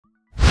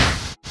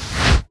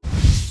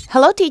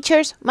Hello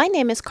teachers, my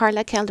name is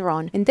Carla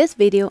Calderon. In this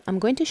video, I'm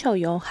going to show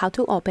you how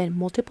to open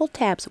multiple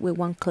tabs with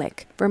one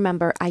click.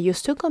 Remember, I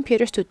use two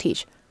computers to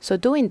teach, so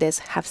doing this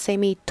have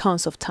saved me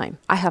tons of time.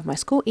 I have my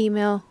school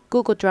email,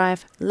 Google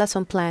Drive,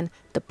 lesson plan,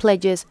 the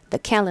pledges, the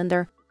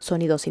calendar,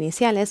 sonidos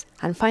iniciales,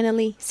 and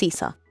finally,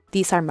 CISA.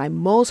 These are my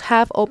most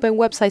have open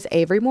websites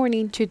every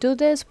morning. To do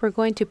this, we're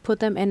going to put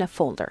them in a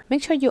folder.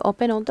 Make sure you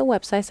open all the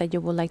websites that you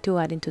would like to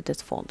add into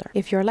this folder.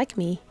 If you're like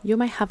me, you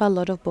might have a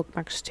lot of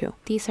bookmarks too.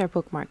 These are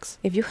bookmarks.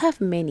 If you have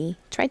many,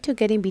 try to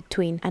get in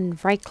between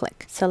and right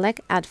click.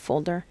 Select add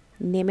folder.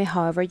 Name it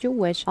however you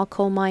wish. I'll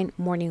call mine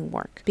morning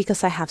work.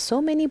 Because I have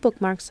so many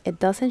bookmarks, it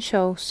doesn't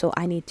show, so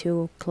I need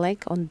to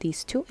click on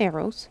these two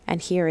arrows,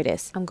 and here it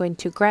is. I'm going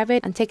to grab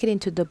it and take it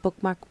into the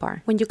bookmark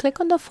bar. When you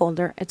click on the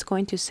folder, it's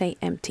going to say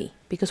empty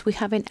because we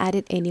haven't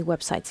added any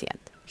websites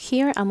yet.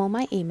 Here I'm on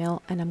my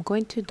email and I'm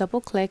going to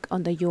double click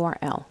on the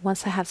URL.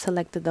 Once I have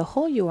selected the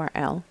whole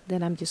URL,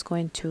 then I'm just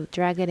going to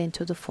drag it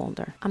into the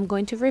folder. I'm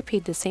going to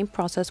repeat the same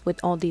process with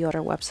all the other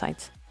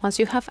websites. Once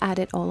you have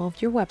added all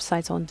of your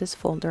websites on this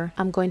folder,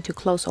 I'm going to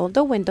close all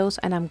the windows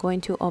and I'm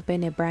going to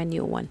open a brand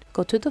new one.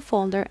 Go to the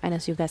folder, and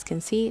as you guys can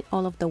see,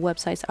 all of the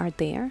websites are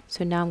there.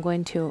 So now I'm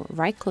going to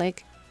right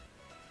click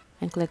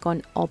and click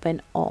on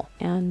open all.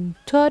 And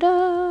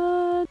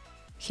ta-da!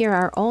 Here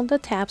are all the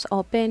tabs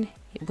open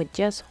with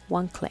just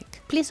one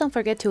click. Please don't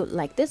forget to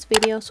like this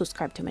video,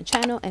 subscribe to my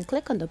channel, and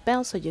click on the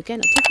bell so you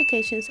get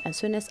notifications as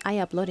soon as I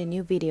upload a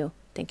new video.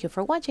 Thank you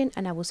for watching,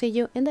 and I will see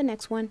you in the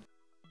next one.